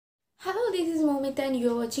Hello, this is Momita and you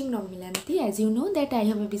are watching RangMilanti. As you know that I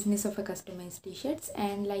have a business of a customized t-shirts,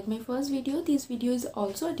 and like my first video, this video is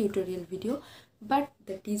also a tutorial video, but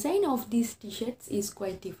the design of these t-shirts is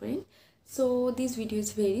quite different. So this video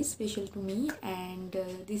is very special to me, and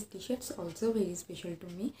these t-shirts also very special to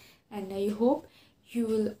me, and I hope you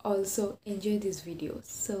will also enjoy this video.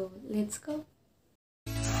 So let's go.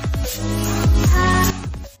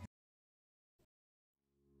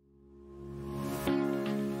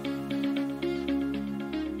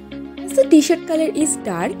 As the t-shirt color is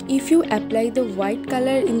dark, if you apply the white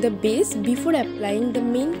color in the base before applying the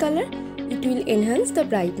main color, it will enhance the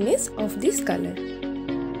brightness of this color.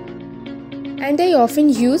 And I often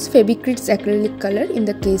use Febicrit's acrylic color in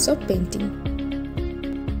the case of painting.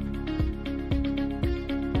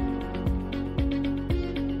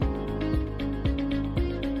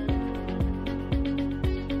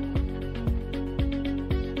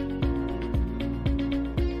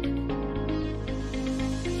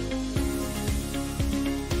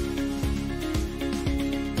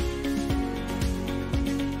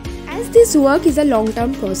 As this work is a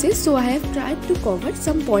long-term process, so I have tried to cover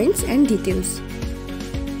some points and details.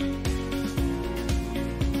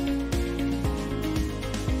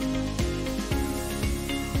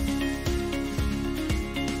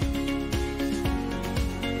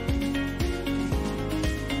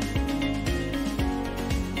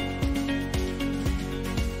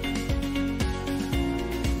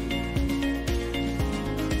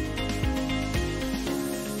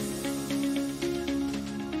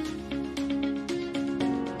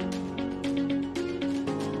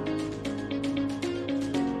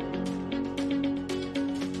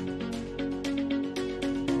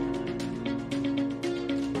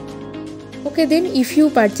 Okay, then if you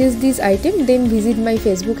purchase this item, then visit my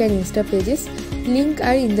Facebook and Insta pages. Link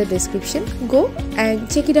are in the description. Go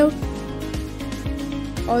and check it out.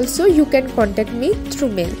 Also, you can contact me through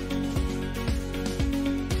mail.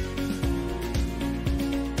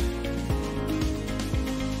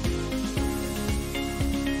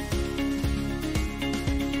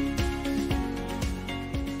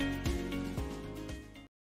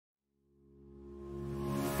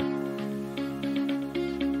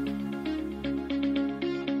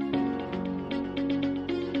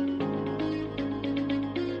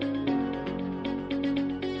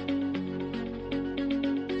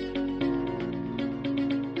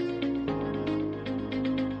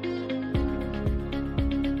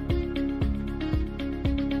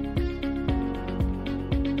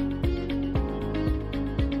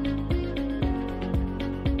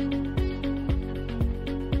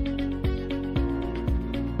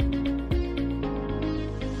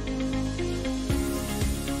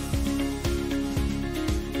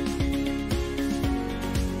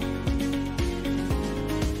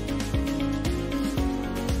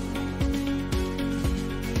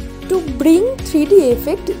 To bring 3D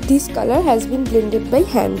effect, this color has been blended by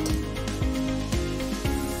hand.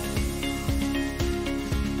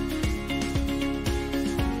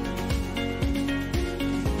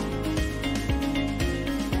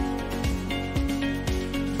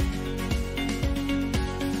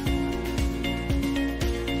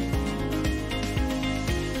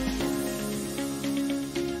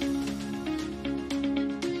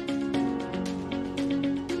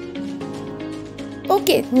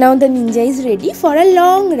 Okay, now the ninja is ready for a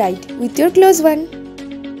long ride with your close one.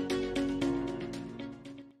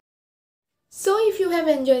 So if you have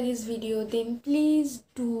enjoyed this video, then please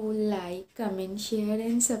do like, comment, share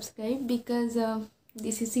and subscribe, because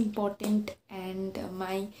this is important, and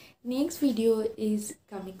my next video is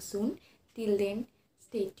coming soon. Till then,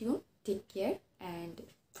 stay tuned, take care and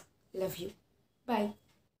love you. Bye.